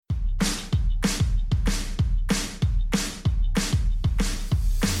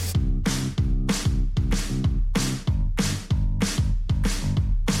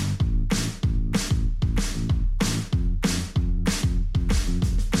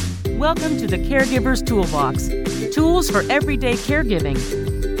Welcome to the Caregiver's Toolbox, tools for everyday caregiving.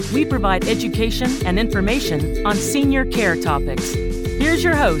 We provide education and information on senior care topics. Here's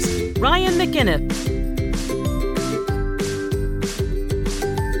your host, Ryan McInniff.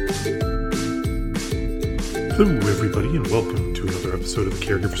 Hello, everybody, and welcome to another episode of the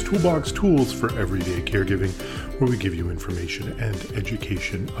Caregiver's Toolbox, tools for everyday caregiving, where we give you information and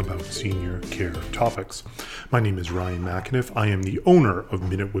education about senior care topics. My name is Ryan McInniff. I am the owner of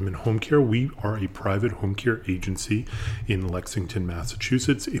Minute Women Home Care. We are a private home care agency in Lexington,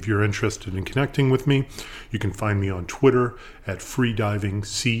 Massachusetts. If you're interested in connecting with me, you can find me on Twitter at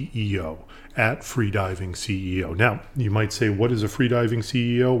freedivingceo, at freedivingceo. Now, you might say, what is a freediving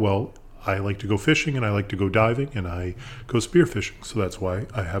CEO? Well, I like to go fishing and I like to go diving and I go spearfishing. So that's why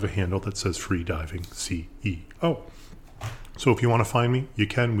I have a handle that says Free Diving CEO. So if you want to find me, you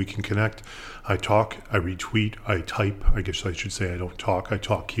can. We can connect. I talk, I retweet, I type. I guess I should say I don't talk. I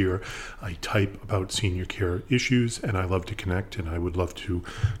talk here. I type about senior care issues, and I love to connect, and I would love to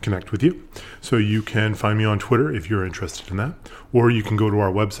connect with you. So you can find me on Twitter if you're interested in that, or you can go to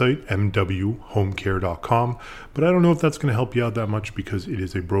our website, mwhomecare.com. But I don't know if that's going to help you out that much because it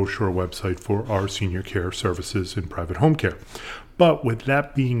is a brochure website for our senior care services in private home care. But with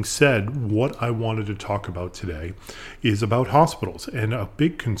that being said, what I wanted to talk about today is about hospitals. And a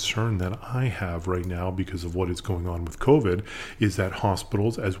big concern that I have right now because of what is going on with COVID is that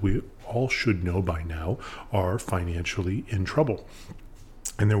hospitals, as we all should know by now, are financially in trouble.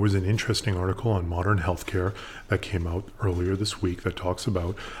 And there was an interesting article on Modern Healthcare that came out earlier this week that talks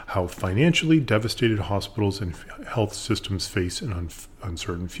about how financially devastated hospitals and health systems face an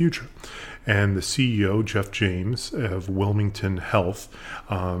uncertain future. And the CEO, Jeff James of Wilmington Health,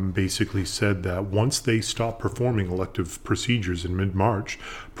 basically said that once they stop performing elective procedures in mid-March,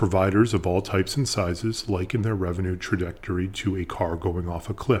 providers of all types and sizes liken their revenue trajectory to a car going off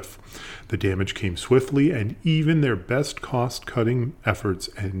a cliff. The damage came swiftly, and even their best cost-cutting efforts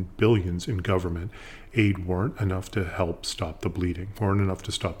and billions in government aid weren't enough to stop the bleeding.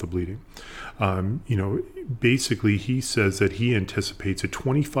 Basically, he says that he anticipates a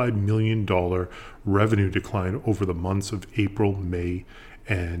 $25 million revenue decline over the months of April, May,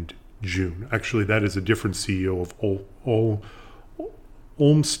 and June. Actually, that is a different CEO of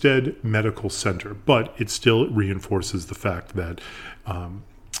Olmsted Medical Center, but it still reinforces the fact that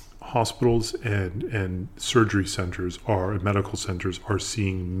hospitals and surgery centers medical centers are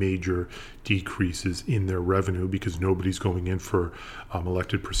seeing major decreases in their revenue because nobody's going in for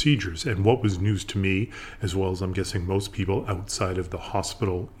elective procedures. And what was news to me, as well as I'm guessing most people outside of the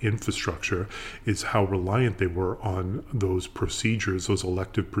hospital infrastructure, is how reliant they were on those procedures, those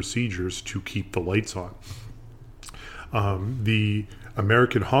elective procedures, to keep the lights on. The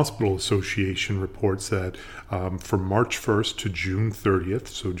American Hospital Association reports that from March 1st to June 30th,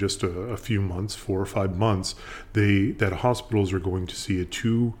 so just a few months, 4 or 5 months, that hospitals are going to see a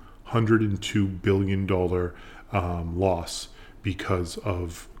 $202 billion loss because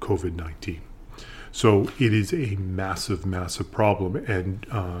of COVID-19. So it is a massive, massive problem, and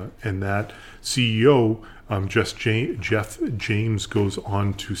that CEO, Jeff James, goes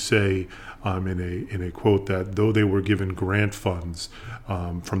on to say in a quote that though they were given grant funds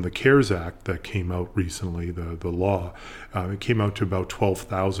from the CARES Act that came out recently, the law, it came out to about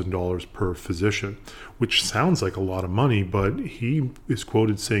 $12,000 per physician, which sounds like a lot of money, but he is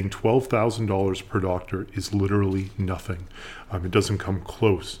quoted saying $12,000 per doctor is literally nothing. It doesn't come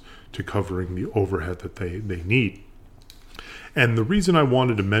close to covering the overhead that they need. And the reason I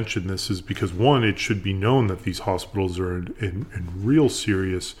wanted to mention this is because, one, it should be known that these hospitals are in real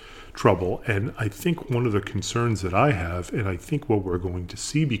serious trouble. And I think one of the concerns that I have, and I think what we're going to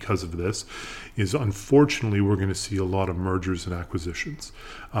see because of this, is unfortunately we're going to see a lot of mergers and acquisitions.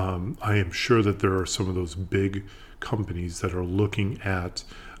 I am sure that there are some of those big companies that are looking at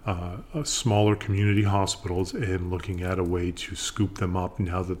smaller community hospitals and looking at a way to scoop them up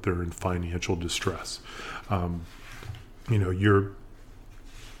now that they're in financial distress.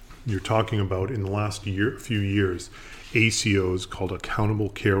 You're talking about in the last few years, ACOs, called accountable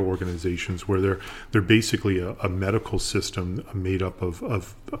care organizations, where they're basically a medical system made up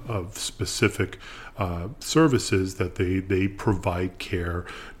of specific services that they provide care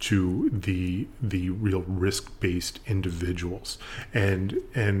to the real risk-based individuals, and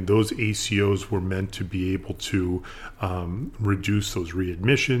those ACOs were meant to be able to reduce those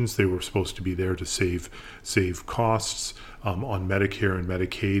readmissions. They were supposed to be there to save costs on Medicare and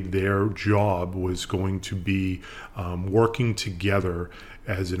Medicaid. Their job was going to be working together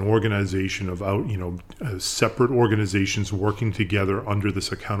as an organization of separate organizations working together under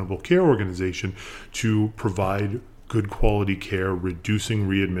this accountable care organization to provide good quality care, reducing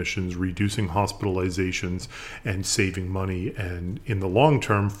readmissions, reducing hospitalizations, and saving money, and in the long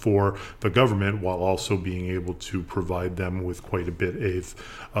term for the government, while also being able to provide them with quite a bit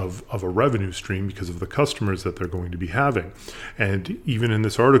of a revenue stream because of the customers that they're going to be having. And even in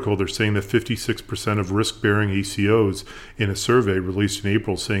this article, they're saying that 56% of risk-bearing ACOs in a survey released in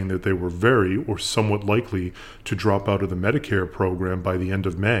April saying that they were very or somewhat likely to drop out of the Medicare program by the end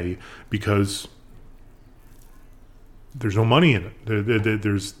of May because there's no money in it.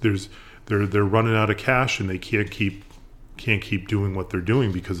 They're running out of cash, and they can't keep doing what they're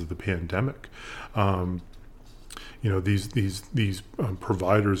doing because of the pandemic. These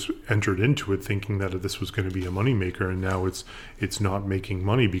providers entered into it thinking that this was going to be a moneymaker, and now it's not making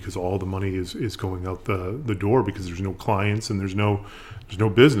money because all the money is going out the door because there's no clients and there's no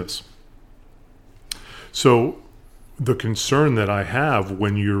business. So the concern that I have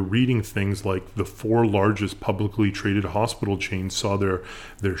when you're reading things like the 4 largest publicly traded hospital chains saw their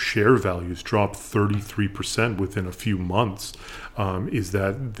share values drop 33% within a few months, is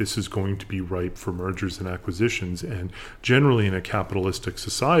that this is going to be ripe for mergers and acquisitions. And generally in a capitalistic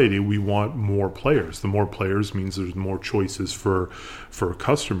society, we want more players. The more players means there's more choices for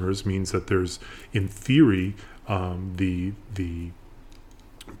customers, means that there's, in theory, the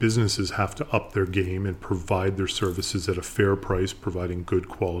businesses have to up their game and provide their services at a fair price, providing good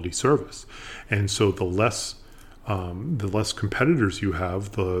quality service. And so the less competitors you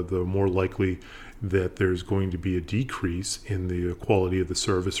have, the more likely that there's going to be a decrease in the quality of the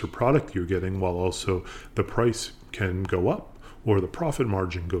service or product you're getting, while also the price can go up or the profit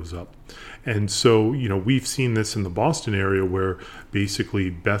margin goes up. And so, we've seen this in the Boston area where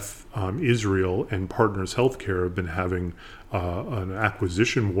basically Beth Israel and Partners Healthcare have been having an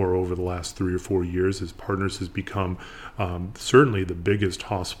acquisition war over the last 3 or 4 years, as Partners has become certainly the biggest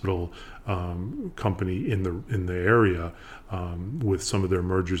hospital company in the area with some of their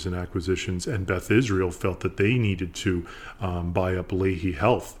mergers and acquisitions. And Beth Israel felt that they needed to buy up Leahy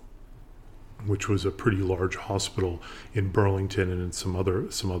Health, which was a pretty large hospital in Burlington and in some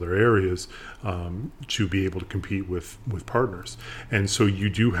other areas, to be able to compete with Partners. And so you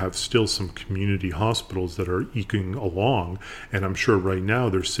do have still some community hospitals that are eking along, and I'm sure right now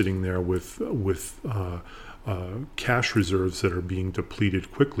they're sitting there with cash reserves that are being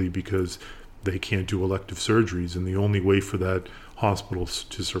depleted quickly because they can't do elective surgeries, and the only way for that hospital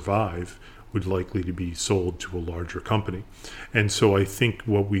to survive would likely to be sold to a larger company. And so I think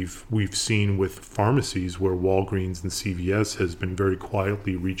what we've seen with pharmacies, where Walgreens and CVS has been very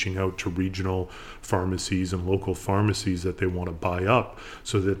quietly reaching out to regional pharmacies and local pharmacies that they want to buy up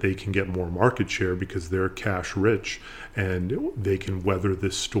so that they can get more market share because they're cash rich and they can weather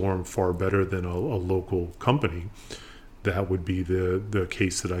this storm far better than a local company. That would be the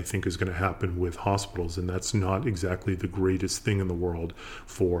case that I think is going to happen with hospitals. And that's not exactly the greatest thing in the world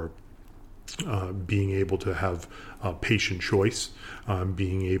for being able to have patient choice,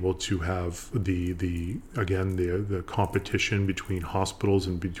 being able to have the competition between hospitals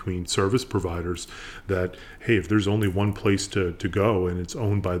and between service providers, that, hey, if there's only one place to go and it's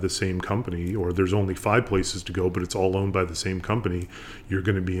owned by the same company, or there's only 5 places to go but it's all owned by the same company, you're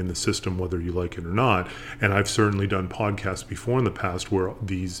going to be in the system whether you like it or not. And I've certainly done podcasts before in the past where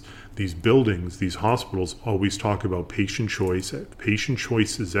these buildings, these hospitals, always talk about patient choice. Patient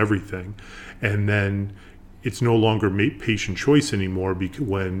choice is everything. And then it's no longer patient choice anymore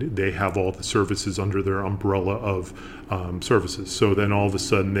when they have all the services under their umbrella of services. So then all of a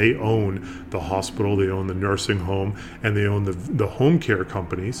sudden they own the hospital, they own the nursing home, and they own the home care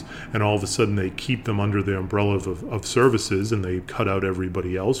companies. And all of a sudden they keep them under the umbrella of services, and they cut out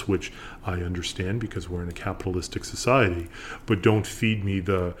everybody else, which I understand because we're in a capitalistic society. But don't feed me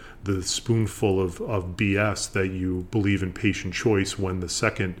the spoonful of BS that you believe in patient choice when the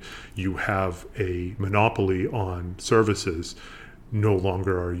second you have a monopoly on services, no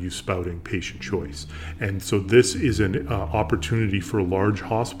longer are you spouting patient choice. And so this is an opportunity for large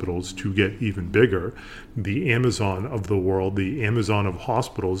hospitals to get even bigger, the Amazon of the world, the Amazon of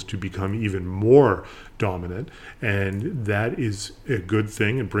hospitals, to become even more dominant. And that is a good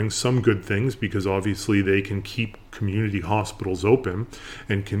thing. It brings some good things because obviously they can keep community hospitals open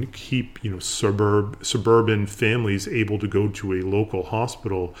and can keep suburban families able to go to a local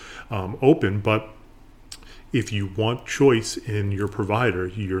hospital open. But if you want choice in your provider,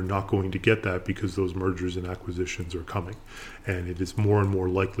 you're not going to get that because those mergers and acquisitions are coming. And it is more and more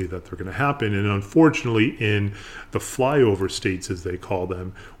likely that they're going to happen. And unfortunately, in the flyover states, as they call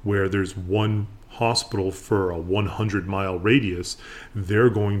them, where there's one hospital for a 100-mile radius, they're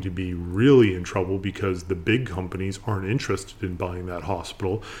going to be really in trouble because the big companies aren't interested in buying that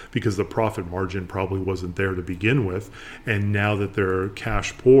hospital because the profit margin probably wasn't there to begin with. And now that they're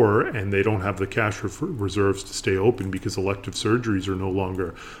cash poor and they don't have the cash reserves to stay open because elective surgeries are no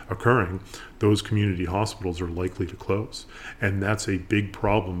longer occurring, those community hospitals are likely to close. And that's a big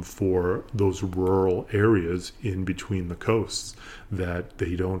problem for those rural areas in between the coasts, that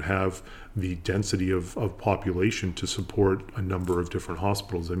they don't have the density of population to support a number of different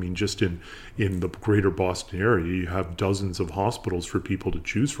hospitals. I mean, just in the greater Boston area, you have dozens of hospitals for people to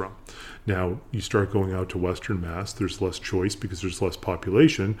choose from. Now, you start going out to Western Mass, there's less choice because there's less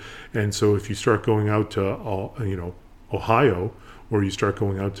population. And so if you start going out to, Ohio, or you start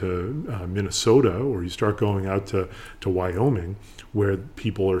going out to Minnesota, or you start going out to Wyoming, where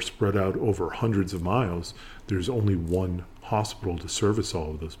people are spread out over hundreds of miles, there's only one hospital to service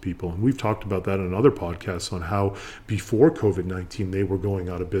all of those people. And we've talked about that on other podcasts on how before COVID-19 they were going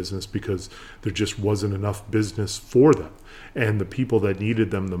out of business because there just wasn't enough business for them. And the people that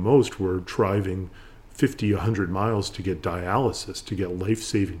needed them the most were driving 50, 100 miles to get dialysis, to get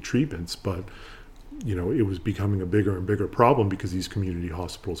life-saving treatments. But it was becoming a bigger and bigger problem because these community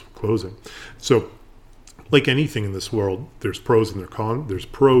hospitals were closing. So like anything in this world, there's pros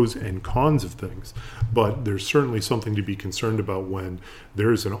and cons of things, but there's certainly something to be concerned about when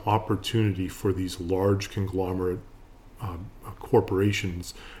there's an opportunity for these large conglomerate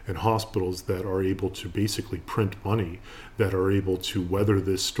corporations and hospitals that are able to basically print money, that are able to weather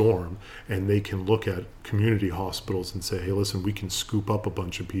this storm, and they can look at community hospitals and say, hey, listen, we can scoop up a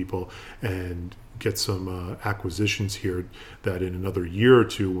bunch of people and get some acquisitions here that in another year or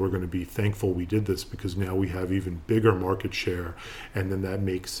two we're going to be thankful we did this because now we have even bigger market share. And then that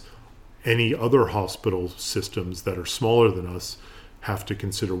makes any other hospital systems that are smaller than us have to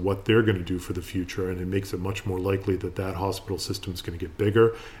consider what they're going to do for the future, and it makes it much more likely that hospital system is going to get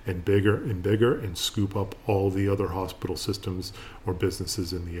bigger and bigger and bigger and scoop up all the other hospital systems or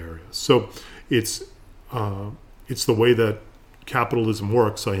businesses in the area. So it's the way that capitalism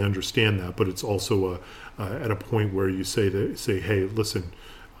works. I understand that, but it's also at a point where you say, hey, listen,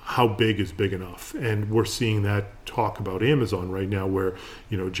 how big is big enough? And we're seeing that talk about Amazon right now, where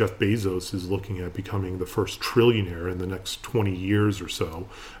Jeff Bezos is looking at becoming the first trillionaire in the next 20 years or so,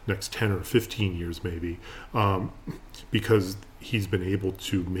 next 10 or 15 years maybe, because he's been able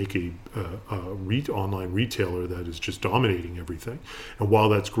to make a online retailer that is just dominating everything. And while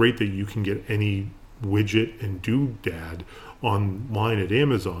that's great that you can get any widget and doodad online at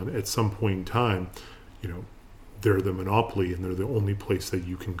Amazon, at some point in time, they're the monopoly and they're the only place that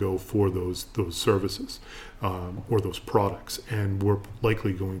you can go for those services or those products. And we're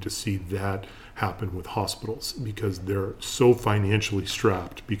likely going to see that happen with hospitals because they're so financially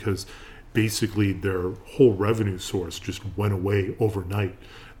strapped, because basically their whole revenue source just went away overnight,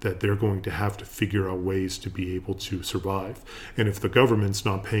 that they're going to have to figure out ways to be able to survive. And if the government's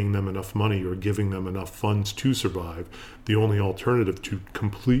not paying them enough money or giving them enough funds to survive, the only alternative to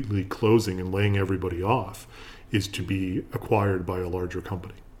completely closing and laying everybody off is to be acquired by a larger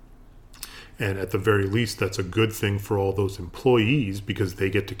company. And at the very least, that's a good thing for all those employees because they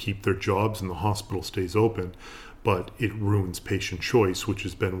get to keep their jobs and the hospital stays open. But it ruins patient choice, which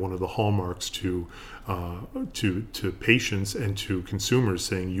has been one of the hallmarks to patients and to consumers,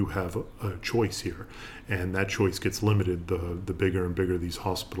 saying you have a choice here, and that choice gets limited the bigger and bigger these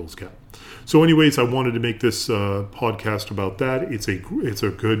hospitals get. So, anyways, I wanted to make this podcast about that. It's a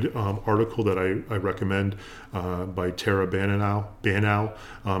good article that I recommend by Tara Banow.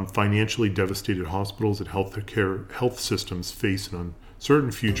 Financially devastated hospitals and health systems face an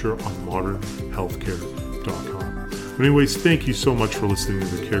uncertain future on modernhealthcare.com. But anyways, thank you so much for listening to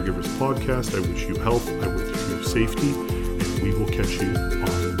the Caregivers Podcast. I wish you health, I wish you safety, and we will catch you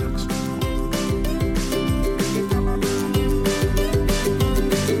on the next